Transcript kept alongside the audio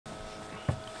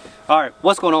Alright,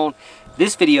 what's going on?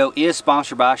 This video is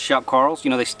sponsored by Shop Karl's.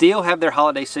 You know, they still have their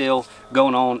holiday sale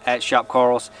going on at Shop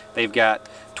Karl's. They've got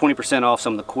 20% off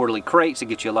some of the quarterly crates that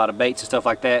get you a lot of baits and stuff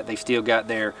like that. They've still got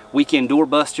their Weekend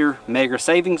Doorbuster Mega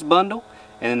Savings Bundle.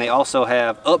 And then they also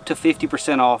have up to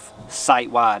 50% off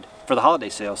site-wide for the holiday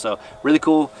sale. So really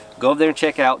cool. Go over there and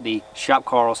check out the Shop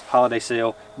Karl's holiday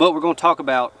sale. But we're going to talk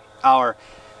about our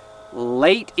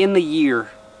late in the year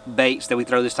baits that we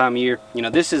throw this time of year. You know,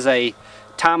 this is a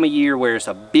time of year where it's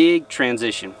a big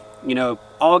transition. You know,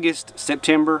 August,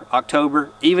 September, October,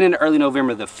 even into early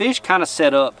November, the fish kind of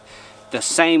set up the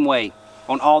same way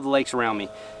on all the lakes around me.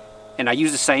 And I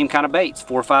use the same kind of baits,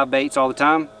 4 or 5 baits all the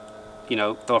time. You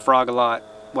know, throw a frog a lot,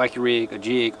 wacky rig, a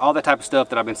jig, all that type of stuff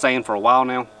that I've been saying for a while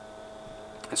now.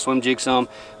 I swim jig some,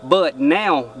 but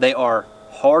now they are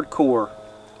hardcore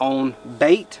on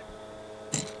bait,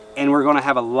 and we're gonna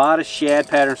have a lot of shad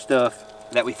pattern stuff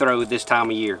that we throw this time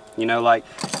of year. You know, like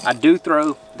I do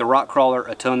throw the rock crawler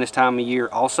a ton this time of year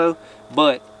also,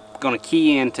 but gonna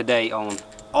key in today on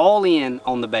all in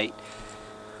on the bait.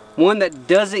 One that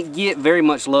doesn't get very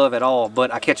much love at all,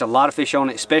 but I catch a lot of fish on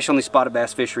it, especially on these spotted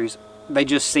bass fisheries. They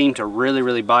just seem to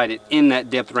really bite it in that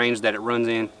depth range that it runs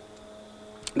in.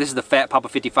 This is the Fat Papa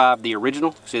 55, the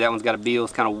original. See, that one's got a bill.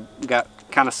 It's kind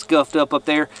of scuffed up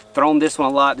there. Thrown this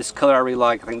one a lot. This color I really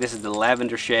like. I think this is the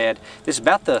lavender shad. This is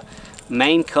about the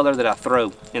main color that I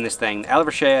throw in this thing. The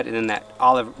olive shad, and then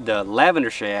the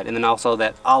lavender shad, and then also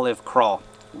that olive craw.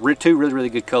 Two really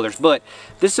good colors. But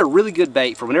this is a really good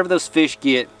bait for whenever those fish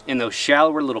get in those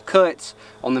shallower little cuts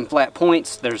on them flat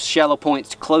points. There's shallow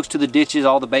points close to the ditches,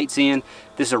 all the bait's in.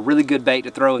 This is a really good bait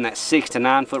to throw in that 6 to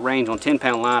 9 foot range. On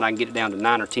 10-pound line I can get it down to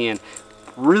 9 or 10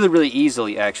 really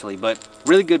easily actually, but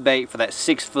really good bait for that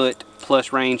 6 foot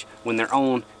plus range when they're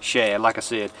on shad, like I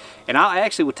said. And I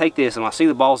actually would take this, and I see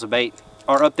the balls of bait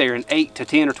are up there in 8 to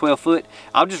 10 or 12 foot,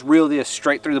 I'll just reel this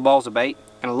straight through the balls of bait.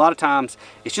 And a lot of times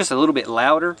it's just a little bit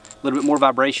louder, a little bit more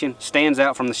vibration, stands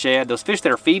out from the shad. Those fish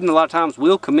that are feeding a lot of times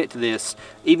will commit to this,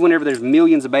 even whenever there's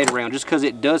millions of bait around, just because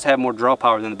it does have more draw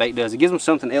power than the bait does. It gives them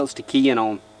something else to key in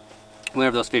on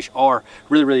whenever those fish are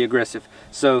really aggressive.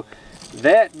 So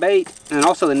that bait, and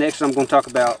also the next one I'm going to talk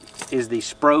about is the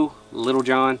Spro Little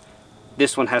John.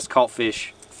 This one has caught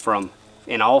fish from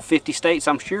in all 50 states,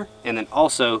 I'm sure, and then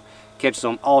also catches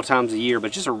them all times of year,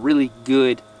 but just a really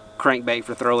good crankbait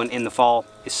for throwing in the fall.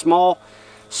 It's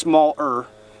smaller.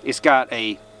 It's got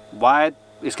a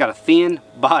thin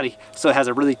body, so it has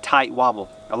a really tight wobble.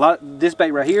 This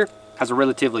bait right here has a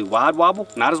relatively wide wobble,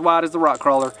 not as wide as the rock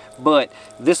crawler, but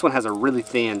this one has a really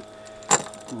thin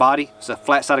body. It's a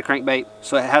flat-sided crankbait,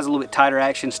 so it has a little bit tighter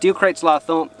action. Still creates a lot of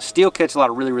thump, still catches a lot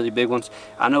of really big ones.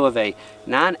 I know of a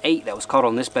 9/8 that was caught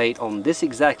on this bait on this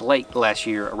exact lake last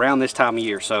year around this time of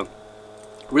year, so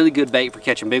really good bait for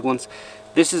catching big ones.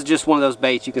 This is just one of those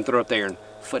baits you can throw up there in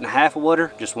 1.5 foot of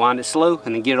water, just wind it slow,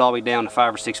 and then get it all the way down to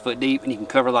 5 or 6 foot deep, and you can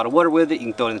cover a lot of water with it. You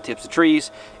can throw it in the tips of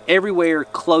trees, everywhere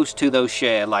close to those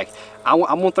shad. Like I'm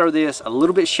gonna throw this a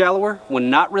little bit shallower when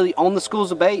not really on the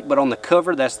schools of bait, but on the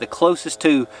cover that's the closest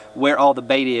to where all the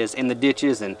bait is, in the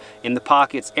ditches and in the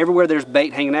pockets. Everywhere there's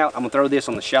bait hanging out, I'm gonna throw this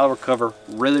on the shallower cover,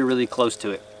 really close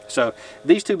to it. So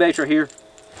these two baits right here,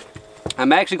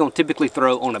 I'm actually going to typically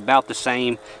throw on about the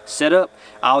same setup.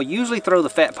 I'll usually throw the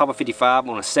Fat Papa 55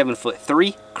 on a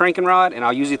 7'3" cranking rod, and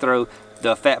I'll usually throw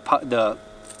the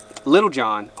Little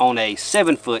John on a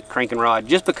 7 foot cranking rod,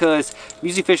 just because I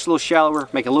usually fish a little shallower,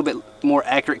 make a little bit more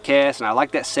accurate cast, and I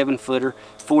like that 7 footer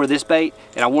for this bait,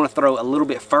 and I want to throw a little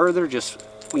bit further, just,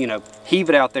 you know, heave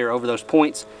it out there over those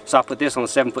points. So I'll put this on a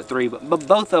 7'3", but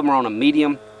both of them are on a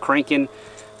medium cranking.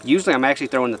 Usually I'm actually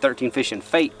throwing the 13 Fishing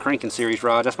Fate cranking series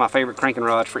rod. That's my favorite cranking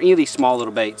rod for any of these small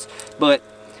little baits. But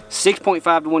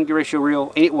 6.5 to 1 gear ratio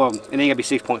reel, well, it ain't gonna be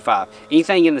 6.5.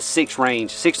 Anything in the 6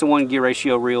 range, 6 to 1 gear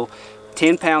ratio reel,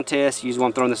 10-pound test, usually when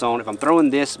I'm throwing this on. If I'm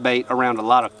throwing this bait around a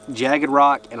lot of jagged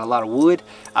rock and a lot of wood,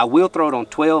 I will throw it on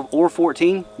 12 or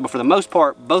 14. But for the most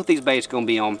part, both these baits are gonna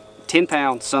be on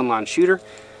 10-pound Sunline Shooter.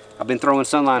 I've been throwing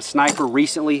Sunline Sniper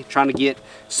recently, trying to get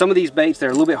some of these baits that are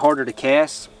a little bit harder to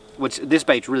cast, which this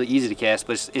bait's really easy to cast,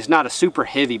 but it's not a super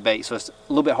heavy bait, so it's a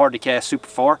little bit hard to cast super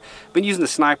far. Been using the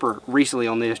Sniper recently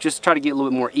on this just to try to get a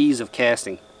little bit more ease of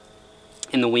casting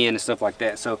in the wind and stuff like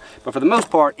that. So, but for the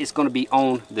most part, it's going to be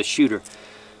on the shooter.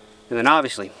 And then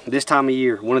obviously, this time of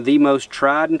year, one of the most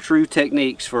tried and true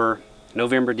techniques for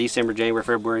November, December, January,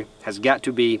 February has got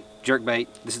to be jerkbait.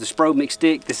 This is the Spro mixed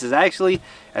stick. This is actually,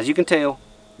 as you can tell,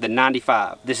 the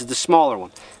 95. This is the smaller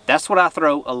one. That's what I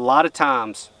throw a lot of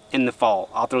times in the fall.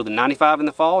 I'll throw the 95 in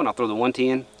the fall, and I'll throw the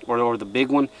 110 or the big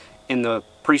one in the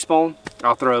pre-spawn.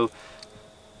 I'll throw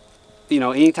you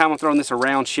know, anytime I'm throwing this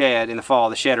around shad in the fall,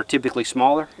 the shad are typically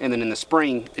smaller, and then in the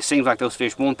spring, it seems like those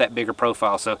fish want that bigger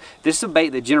profile. So this is a bait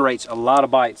that generates a lot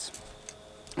of bites.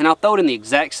 And I'll throw it in the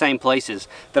exact same places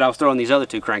that I was throwing these other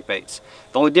two crankbaits.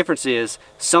 The only difference is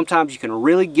sometimes you can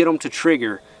really get them to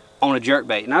trigger on a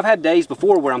jerkbait. And I've had days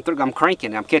before where I'm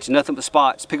cranking and I'm catching nothing but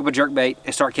spots, pick up a jerkbait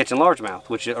and start catching largemouth,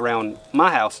 which around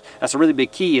my house, that's a really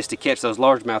big key, is to catch those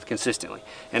largemouth consistently.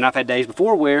 And I've had days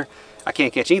before where I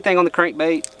can't catch anything on the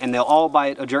crankbait and they'll all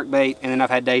bite a jerkbait, and then I've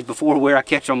had days before where I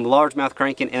catch them largemouth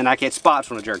cranking and I catch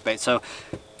spots on a jerkbait. So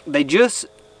they just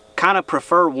kind of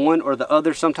prefer one or the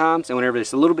other sometimes, and whenever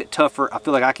it's a little bit tougher, I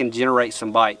feel like I can generate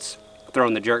some bites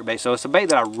throwing the jerkbait. So it's a bait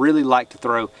that I really like to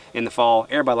throw in the fall.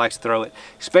 Everybody likes to throw it,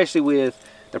 especially with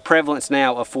the prevalence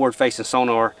now of forward-facing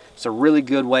sonar. It's a really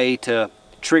good way to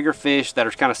trigger fish that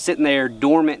are kind of sitting there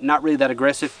dormant, not really that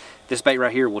aggressive. This bait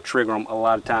right here will trigger them a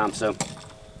lot of times. So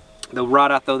the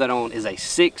rod I throw that on is a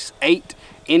 6/8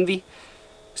 Envy.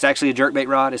 It's actually a jerkbait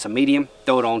rod. It's a medium.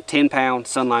 Throw it on 10-pound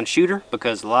Sunline shooter,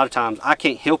 because a lot of times I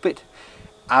can't help it.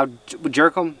 I'll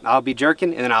jerk them, I'll be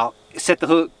jerking, and then I'll set the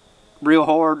hook real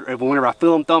hard whenever I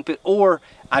feel them thump it, or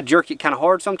I jerk it kind of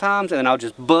hard sometimes and then I'll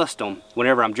just bust them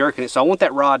whenever I'm jerking it. So I want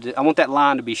that rod, I want that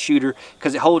line to be shooter,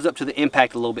 because it holds up to the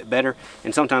impact a little bit better,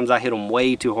 and sometimes I hit them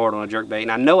way too hard on a jerkbait,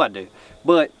 and I know I do,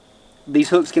 but these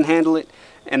hooks can handle it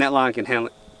and that line can handle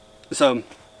it. So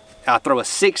I throw a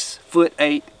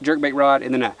 6'8" jerkbait rod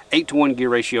and then a 8-to-1 gear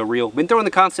ratio reel. Been throwing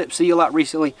the Concept C a lot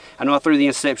recently. I know I threw the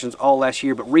Inceptions all last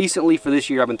year, but recently for this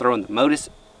year I've been throwing the Modus,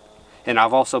 and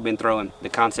I've also been throwing the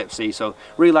Concept C. So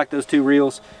really like those two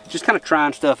reels. Just kind of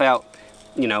trying stuff out,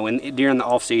 you know, during the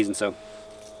off season. So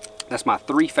that's my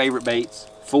 3 favorite baits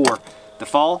for the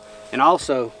fall. And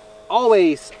also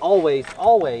always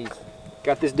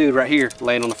got this dude right here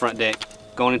laying on the front deck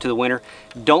going into the winter.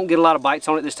 Don't get a lot of bites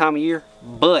on it this time of year,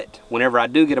 but whenever I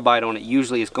do get a bite on it,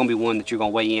 usually it's going to be one that you're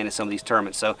going to weigh in at some of these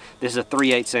tournaments. So this is a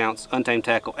 3/8 ounce Untamed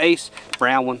Tackle Ace,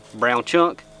 brown one, brown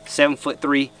chunk,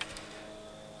 7'3"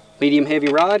 medium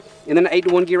heavy rod, and then an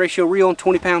 8-to-1 gear ratio reel and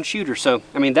 20-pound shooter. So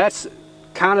I mean, that's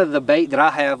kind of the bait that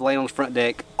I have laying on the front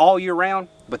deck all year round,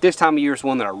 but this time of year is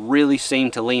one that I really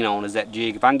seem to lean on, is that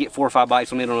jig. If I can get 4 or 5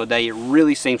 bites on it on a day, it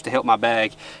really seems to help my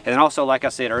bag. And then also, like I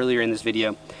said earlier in this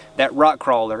video, that rock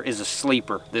crawler is a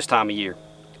sleeper this time of year.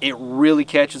 It really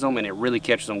catches them, and it really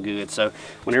catches them good. So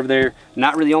whenever they're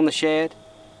not really on the shad,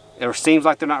 or seems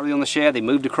like they're not really on the shad, they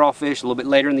move to crawfish a little bit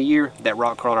later in the year, that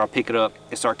rock crawler, I'll pick it up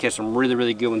and start catching some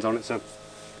really good ones on it. So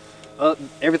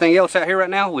everything else out here right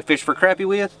now we fish for crappie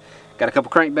with. Got a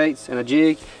couple crankbaits and a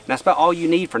jig, and that's about all you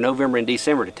need for November and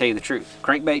December, to tell you the truth.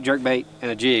 Crankbait, jerkbait,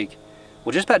 and a jig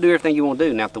will just about do everything you want to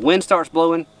do. Now if the wind starts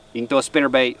blowing, you can throw a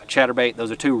spinnerbait, a chatterbait.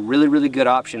 Those are 2 really good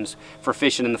options for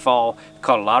fishing in the fall.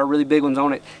 Caught a lot of really big ones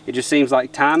on it. It just seems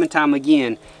like time and time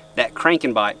again that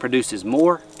cranking bite produces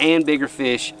more and bigger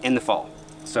fish in the fall.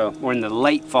 So we're in the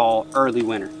late fall, early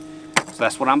winter. So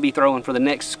that's what I'm be throwing for the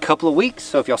next couple of weeks.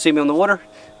 So if y'all see me on the water,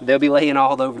 they'll be laying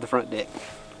all over the front deck.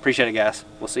 Appreciate it, guys.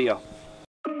 We'll see y'all.